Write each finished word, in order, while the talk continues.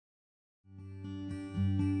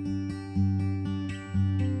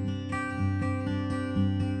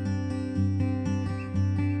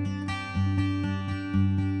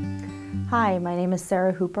Hi, my name is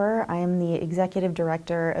Sarah Hooper. I am the Executive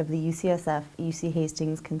Director of the UCSF UC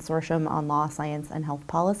Hastings Consortium on Law, Science, and Health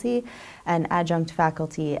Policy and adjunct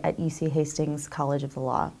faculty at UC Hastings College of the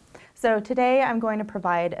Law. So today I'm going to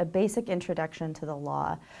provide a basic introduction to the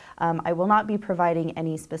law. I will not be providing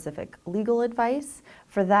any specific legal advice.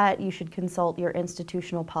 For that, you should consult your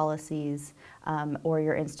institutional policies or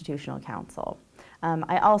your institutional counsel.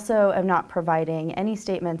 I also am not providing any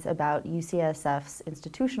statements about UCSF's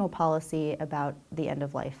institutional policy about the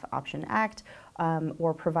End-of-Life Option Act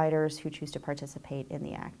or providers who choose to participate in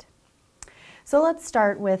the Act. So let's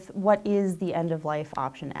start with what is the End-of-Life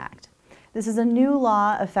Option Act. This is a new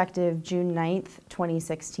law effective June 9th,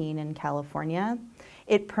 2016 in California.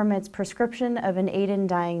 It permits prescription of an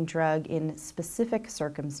aid-in-dying drug in specific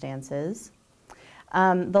circumstances.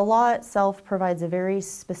 The law itself provides a very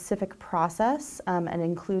specific process and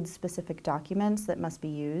includes specific documents that must be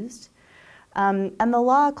used. And the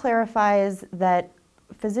law clarifies that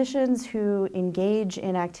physicians who engage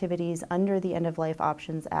in activities under the End-of-Life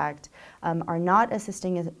Options Act are not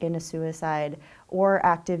assisting in a suicide or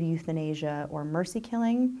active euthanasia or mercy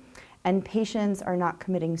killing, and patients are not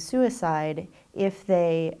committing suicide if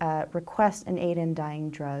they request an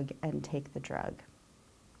aid-in-dying drug and take the drug.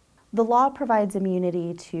 The law provides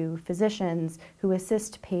immunity to physicians who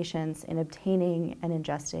assist patients in obtaining and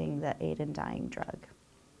ingesting the aid-in-dying drug.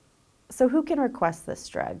 So who can request this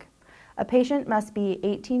drug? A patient must be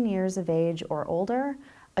 18 years of age or older,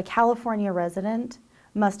 a California resident,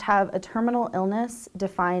 must have a terminal illness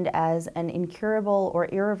defined as an incurable or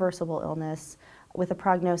irreversible illness with a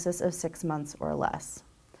prognosis of 6 months or less.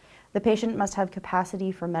 The patient must have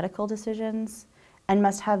capacity for medical decisions and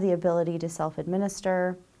must have the ability to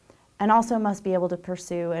self-administer, and also must be able to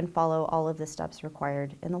pursue and follow all of the steps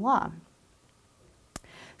required in the law.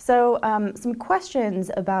 So some questions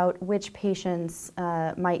about which patients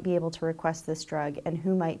might be able to request this drug and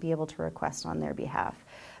who might be able to request on their behalf.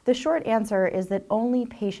 The short answer is that only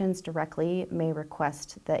patients directly may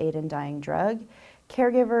request the aid-in-dying drug.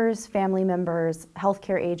 Caregivers, family members,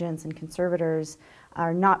 healthcare agents, and conservators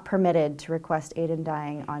are not permitted to request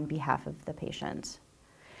aid-in-dying on behalf of the patient.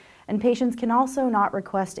 And patients can also not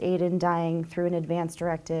request aid-in-dying through an advance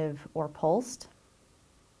directive or POLST.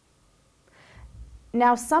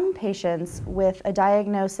 Now, some patients with a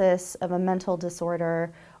diagnosis of a mental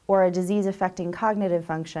disorder or a disease affecting cognitive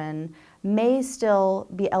function may still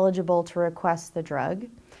be eligible to request the drug.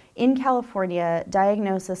 In California,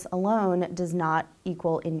 diagnosis alone does not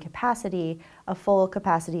equal incapacity. A full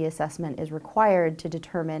capacity assessment is required to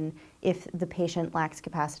determine if the patient lacks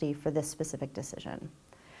capacity for this specific decision.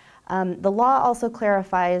 The law also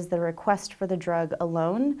clarifies the request for the drug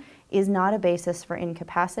alone is not a basis for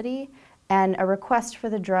incapacity, and a request for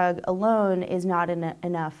the drug alone is not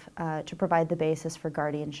enough to provide the basis for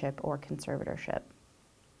guardianship or conservatorship.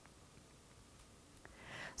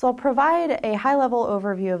 So I'll provide a high-level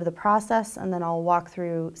overview of the process, and then I'll walk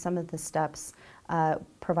through some of the steps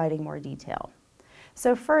providing more detail.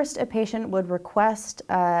 So first, a patient would request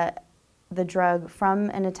the drug from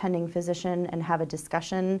an attending physician and have a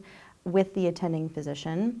discussion with the attending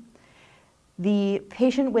physician. The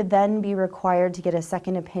patient would then be required to get a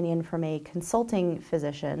second opinion from a consulting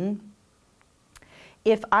physician.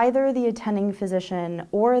 If either the attending physician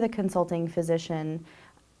or the consulting physician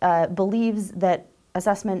believes that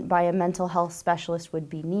assessment by a mental health specialist would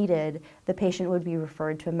be needed, the patient would be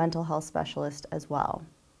referred to a mental health specialist as well.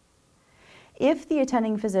 If the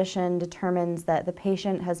attending physician determines that the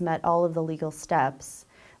patient has met all of the legal steps,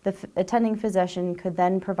 the attending physician could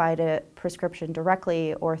then provide a prescription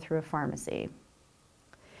directly or through a pharmacy.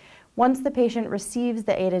 Once the patient receives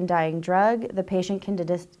the aid-in-dying drug, the patient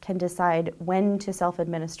can decide when to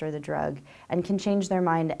self-administer the drug and can change their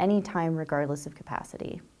mind anytime regardless of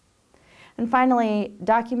capacity. And finally,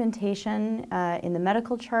 documentation in the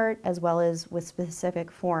medical chart as well as with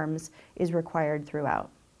specific forms is required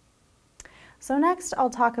throughout. So next, I'll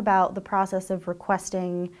talk about the process of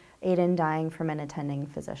requesting aid-in-dying from an attending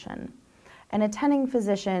physician. An attending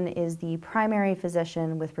physician is the primary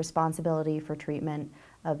physician with responsibility for treatment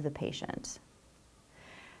of the patient.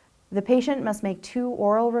 The patient must make 2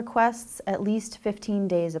 oral requests at least 15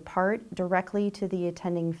 days apart directly to the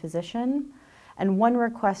attending physician, and 1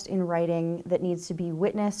 request in writing that needs to be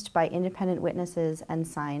witnessed by independent witnesses and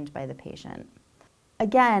signed by the patient.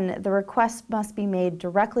 Again, the request must be made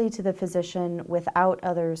directly to the physician without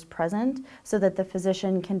others present so that the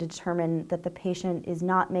physician can determine that the patient is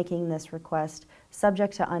not making this request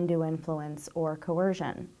subject to undue influence or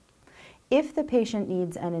coercion. If the patient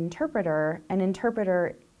needs an interpreter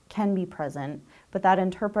can be present, but that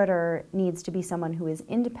interpreter needs to be someone who is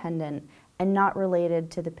independent and not related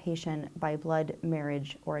to the patient by blood,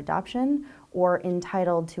 marriage, or adoption, or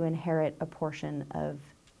entitled to inherit a portion of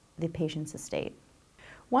the patient's estate.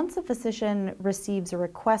 Once a physician receives a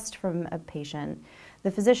request from a patient, the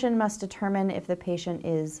physician must determine if the patient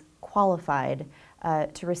is qualified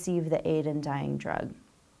to receive the aid in dying drug.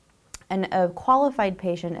 And a qualified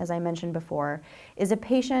patient, as I mentioned before, is a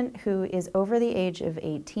patient who is over the age of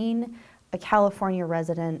 18, a California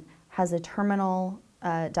resident, has a terminal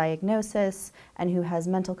diagnosis, and who has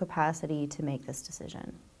mental capacity to make this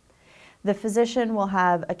decision. The physician will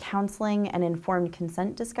have a counseling and informed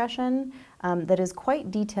consent discussion that is quite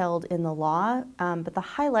detailed in the law, but the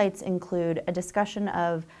highlights include a discussion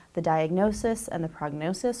of the diagnosis and the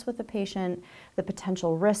prognosis with the patient, the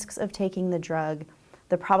potential risks of taking the drug,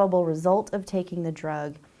 the probable result of taking the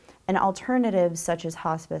drug, and alternatives such as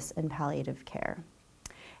hospice and palliative care.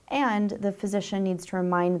 And the physician needs to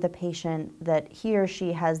remind the patient that he or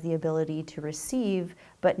she has the ability to receive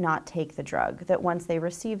but not take the drug, that once they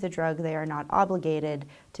receive the drug, they are not obligated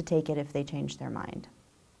to take it if they change their mind.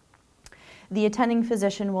 The attending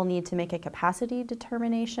physician will need to make a capacity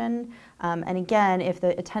determination. And again, if the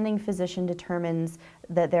attending physician determines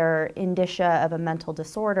that there are indicia of a mental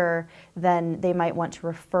disorder, then they might want to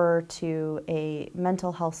refer to a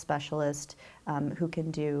mental health specialist who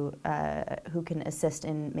can assist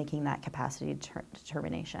in making that capacity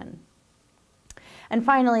determination. And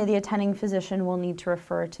finally, the attending physician will need to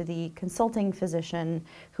refer to the consulting physician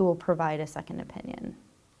who will provide a second opinion.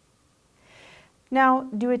 Now,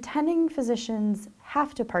 do attending physicians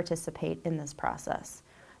have to participate in this process?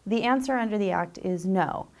 The answer under the Act is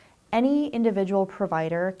no. Any individual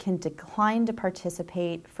provider can decline to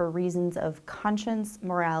participate for reasons of conscience,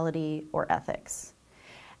 morality, or ethics.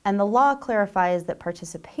 And the law clarifies that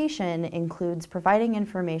participation includes providing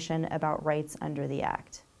information about rights under the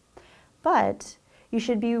Act. But you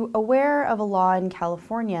should be aware of a law in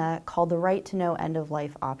California called the Right to Know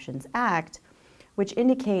End-of-Life Options Act, which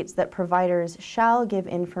indicates that providers shall give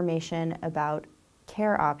information about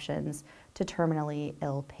care options to terminally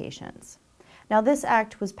ill patients. Now, this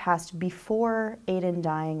act was passed before aid in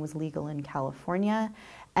dying was legal in California,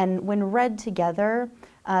 and when read together,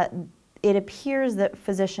 it appears that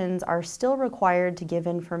physicians are still required to give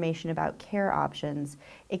information about care options,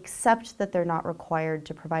 except that they're not required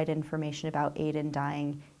to provide information about aid in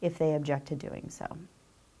dying if they object to doing so.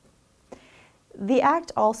 The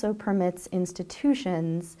Act also permits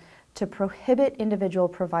institutions to prohibit individual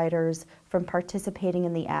providers from participating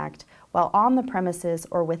in the Act while on the premises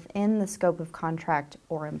or within the scope of contract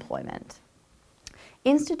or employment.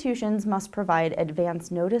 Institutions must provide advance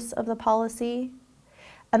notice of the policy,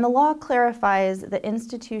 and the law clarifies that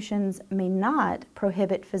institutions may not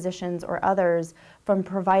prohibit physicians or others from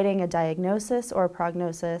providing a diagnosis or a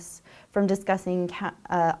prognosis, from discussing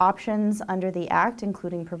options under the Act,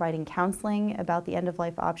 including providing counseling about the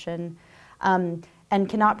end-of-life option, and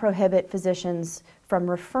cannot prohibit physicians from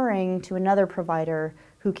referring to another provider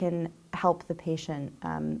who can help the patient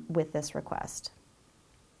with this request.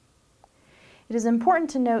 It is important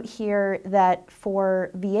to note here that for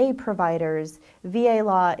VA providers, VA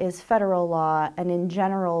law is federal law and in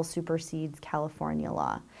general supersedes California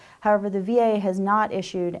law. However, the VA has not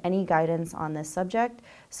issued any guidance on this subject,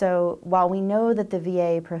 so while we know that the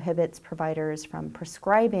VA prohibits providers from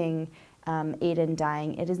prescribing aid in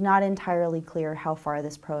dying, it is not entirely clear how far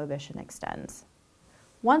this prohibition extends.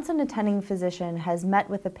 Once an attending physician has met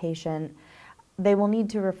with a patient, they will need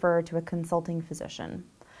to refer to a consulting physician.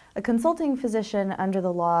 A consulting physician under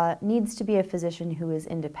the law needs to be a physician who is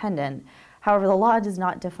independent. However, the law does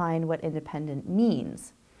not define what independent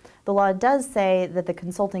means. The law does say that the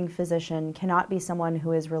consulting physician cannot be someone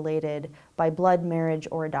who is related by blood, marriage,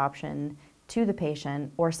 or adoption to the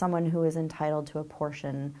patient, or someone who is entitled to a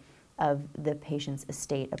portion of the patient's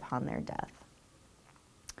estate upon their death.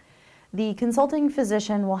 The consulting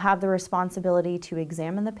physician will have the responsibility to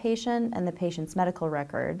examine the patient and the patient's medical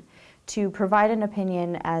record, to provide an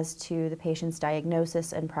opinion as to the patient's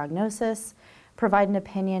diagnosis and prognosis, provide an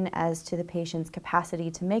opinion as to the patient's capacity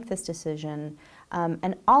to make this decision,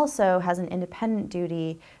 and also has an independent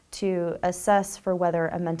duty to assess for whether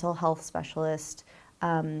a mental health specialist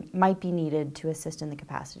might be needed to assist in the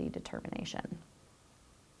capacity determination.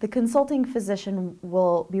 The consulting physician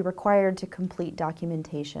will be required to complete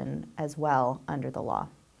documentation as well under the law.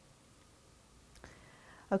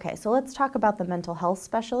 Okay, so let's talk about the mental health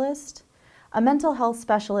specialist. A mental health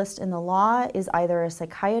specialist in the law is either a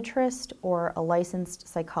psychiatrist or a licensed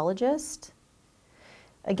psychologist.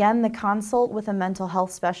 Again, the consult with a mental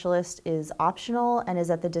health specialist is optional and is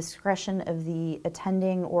at the discretion of the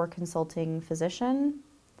attending or consulting physician.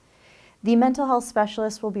 The mental health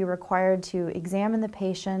specialist will be required to examine the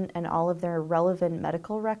patient and all of their relevant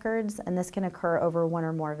medical records, and this can occur over one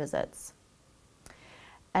or more visits.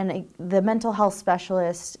 And the mental health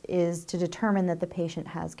specialist is to determine that the patient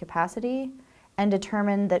has capacity and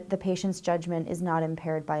determine that the patient's judgment is not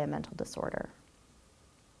impaired by a mental disorder.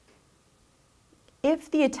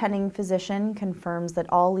 If the attending physician confirms that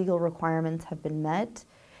all legal requirements have been met,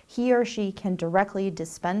 he or she can directly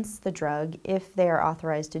dispense the drug if they are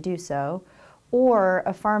authorized to do so, or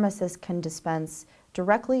a pharmacist can dispense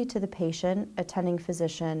directly to the patient, attending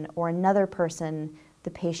physician, or another person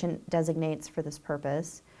the patient designates for this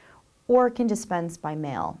purpose, or can dispense by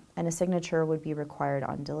mail, and a signature would be required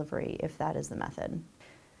on delivery if that is the method.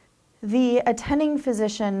 The attending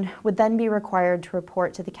physician would then be required to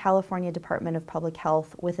report to the California Department of Public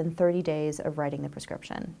Health within 30 days of writing the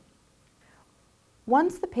prescription.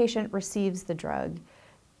 Once the patient receives the drug,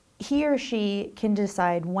 he or she can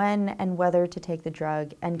decide when and whether to take the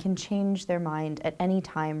drug and can change their mind at any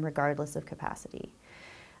time regardless of capacity.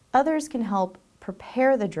 Others can help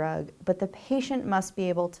prepare the drug, but the patient must be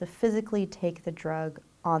able to physically take the drug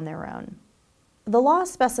on their own. The law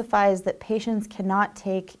specifies that patients cannot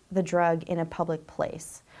take the drug in a public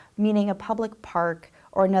place, meaning a public park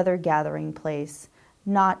or another gathering place,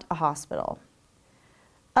 not a hospital.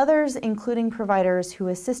 Others, including providers who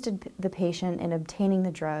assisted the patient in obtaining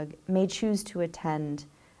the drug, may choose to attend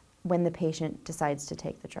when the patient decides to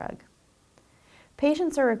take the drug.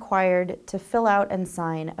 Patients are required to fill out and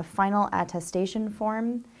sign a final attestation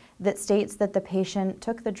form that states that the patient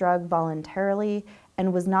took the drug voluntarily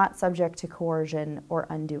and was not subject to coercion or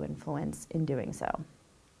undue influence in doing so.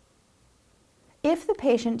 If the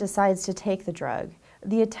patient decides to take the drug,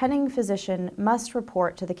 the attending physician must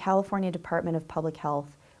report to the California Department of Public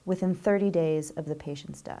Health within 30 days of the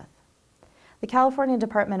patient's death. The California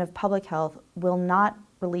Department of Public Health will not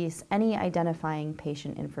release any identifying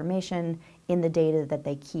patient information in the data that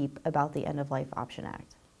they keep about the End-of-Life Option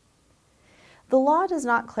Act. The law does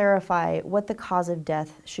not clarify what the cause of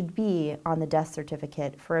death should be on the death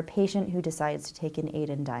certificate for a patient who decides to take an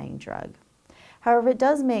aid-in-dying drug. However, it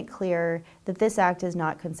does make clear that this act is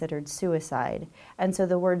not considered suicide, and so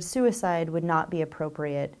the word suicide would not be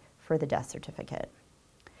appropriate for the death certificate.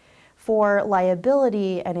 For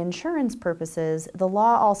liability and insurance purposes, the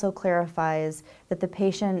law also clarifies that the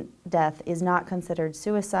patient death is not considered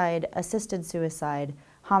suicide, assisted suicide,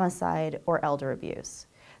 homicide, or elder abuse.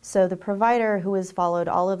 So the provider who has followed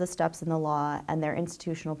all of the steps in the law and their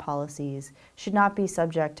institutional policies should not be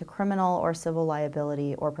subject to criminal or civil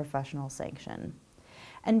liability or professional sanction.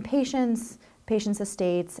 And patients'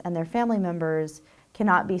 estates, and their family members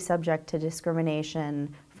cannot be subject to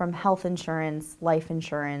discrimination from health insurance, life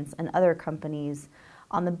insurance, and other companies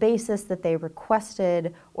on the basis that they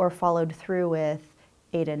requested or followed through with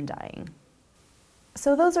aid-in-dying.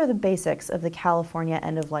 So those are the basics of the California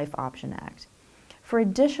End-of-Life Option Act. For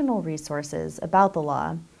additional resources about the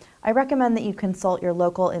law, I recommend that you consult your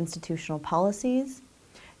local institutional policies.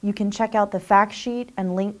 You can check out the fact sheet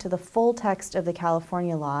and link to the full text of the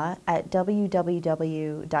California law at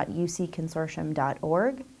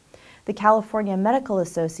www.ucconsortium.org. The California Medical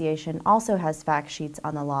Association also has fact sheets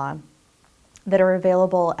on the law that are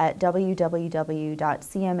available at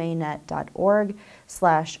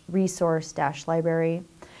www.cmanet.org/resource-library.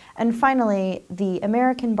 And finally, the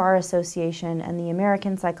American Bar Association and the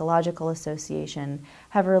American Psychological Association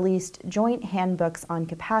have released joint handbooks on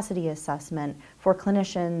capacity assessment for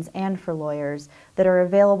clinicians and for lawyers that are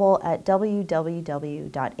available at www.apa.org.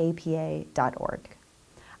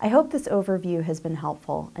 I hope this overview has been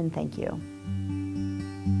helpful, and thank you.